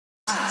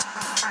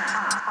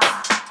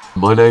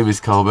My name is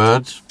Karl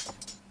Bird.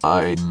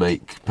 I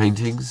make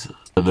paintings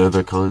and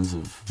other kinds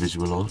of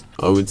visual art.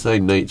 I would say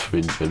nature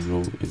in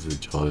general is a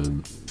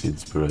giant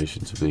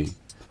inspiration to me.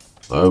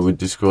 I would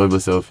describe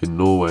myself in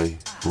Norway,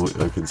 or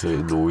I can say it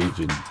in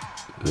Norwegian.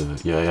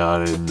 Jeg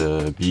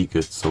en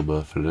bygget som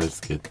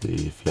forelsket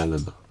I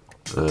fjellene.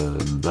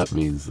 That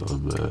means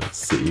I'm a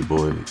city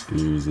boy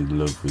who's in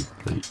love with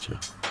nature.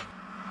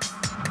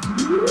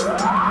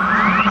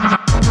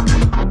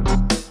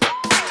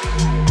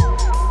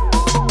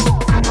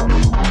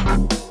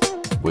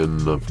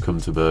 When I've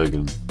come to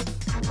Bergen,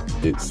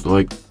 it's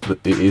like,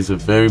 it is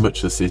very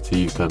much a city,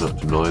 you cannot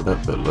deny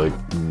that, but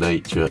like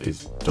nature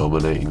is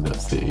dominating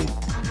that city.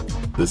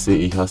 The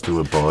city has to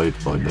abide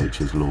by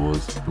nature's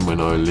laws. When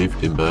I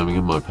lived in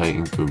Birmingham, my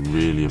paintings were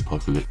really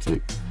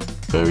apocalyptic,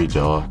 very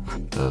dark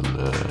and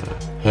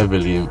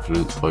heavily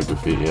influenced by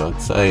graffiti.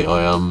 I'd say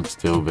I am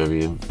still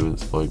very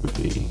influenced by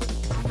graffiti,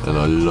 and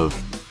I love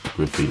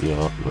graffiti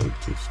art, like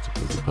just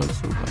as a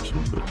personal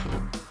passion, but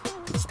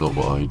it's not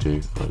what I do.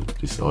 I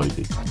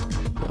decided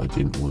that I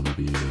didn't want to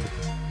be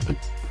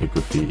a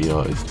graffiti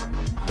artist.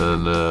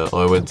 And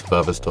I went to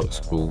Baverstock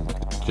School,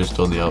 just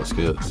on the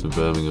outskirts of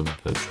Birmingham,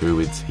 at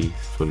Druids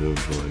Heath, full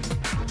of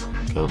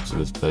like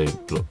council estate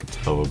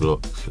tower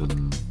blocks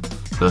and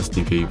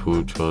nasty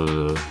people trying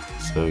to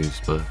sell you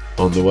smack.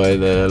 On the way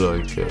there,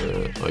 like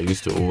I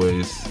used to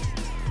always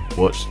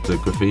watch the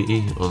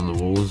graffiti on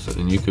the walls,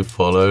 and you could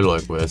follow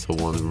like where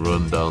someone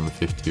run down the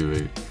 50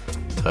 route,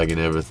 tagging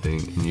everything,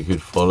 and you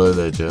could follow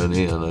their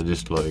journey. And I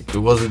just like, it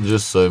wasn't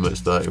just so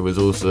much that, it was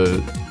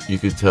also, you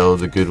could tell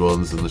the good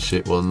ones and the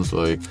shit ones.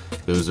 Like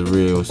there was a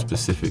real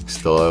specific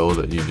style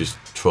that you just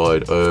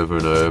tried over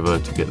and over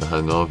to get the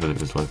hang of, and it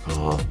was like,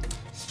 oh,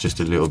 it's just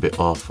a little bit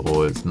off,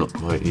 or it's not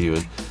quite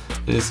even.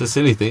 And it's a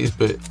silly thing,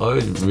 but I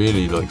would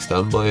really like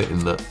stand by it in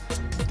that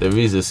there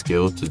is a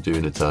skill to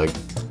doing a tag,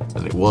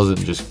 and it wasn't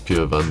just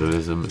pure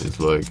vandalism. It's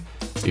like,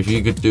 if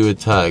you could do a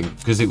tag,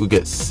 because it would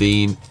get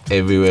seen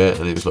everywhere,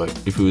 and it was like,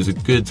 if it was a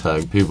good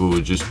tag, people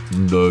would just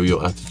know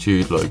your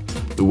attitude, like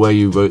the way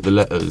you wrote the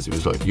letters. It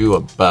was like, you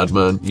are bad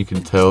man, you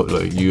can tell,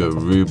 like you're a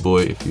rude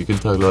boy if you can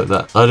tag like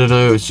that. I don't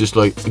know, it's just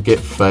like, get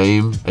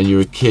fame, and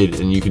you're a kid,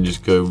 and you can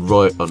just go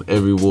right on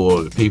every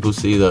wall. People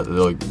see that,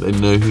 like they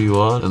know who you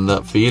are, and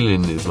that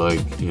feeling is like,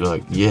 you're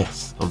like,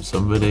 yes, I'm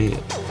somebody.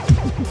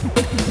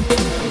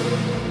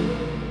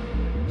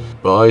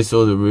 But I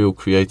saw the real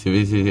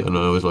creativity, and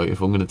I was like, if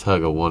I'm going to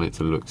tag, I want it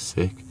to look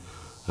sick.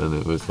 And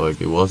it was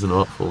like, it was an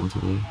art form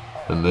to me.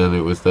 And then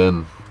it was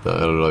then that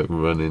I like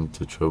run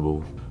into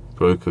trouble,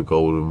 broke a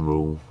golden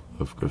rule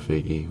of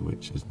graffiti,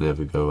 which is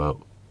never go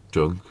out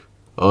drunk.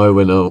 I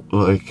went out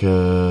like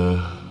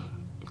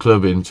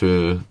clubbing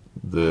to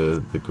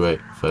the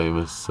great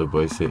famous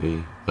Subway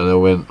City, and I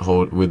went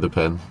with the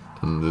pen,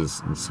 and the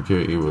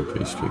security were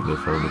pretty strict. They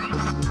found the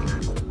pen and they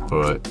were like,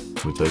 alright,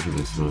 we're taking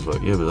this. And I was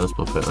like, yeah, but that's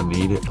my pen, I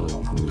need it. Like,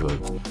 and he was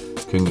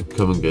like,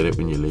 come and get it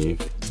when you leave.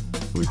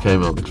 We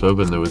came out the club,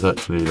 and there was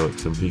actually like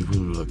some people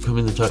who were like, come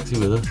in the taxi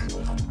with us.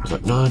 I was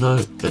like, no,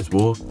 let's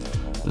walk.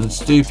 And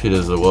stupid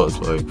as I was,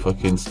 like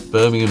fucking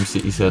Birmingham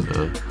city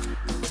centre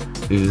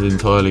is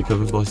entirely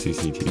covered by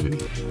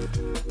CCTV.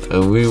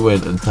 And we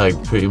went and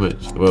tagged pretty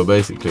much, well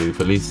basically the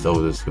police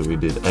told us that we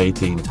did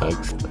 18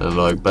 tags, and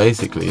like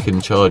basically you can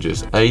charge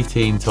us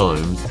 18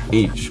 times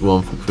each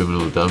one for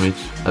criminal damage,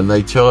 and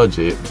they charge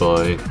it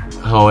by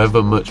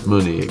however much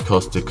money it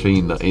costs to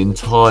clean that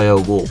entire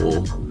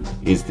wall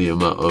is the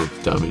amount of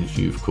damage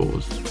you've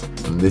caused.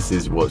 And this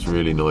is what's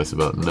really nice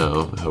about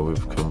now, how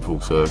we've come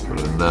full circle,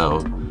 and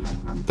now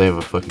they have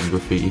a fucking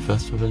graffiti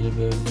festival in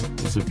Birmingham.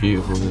 It's a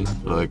beautiful thing,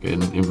 like,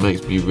 and it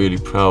makes me really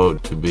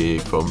proud to be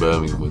from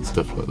Birmingham when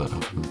stuff like that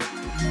happens.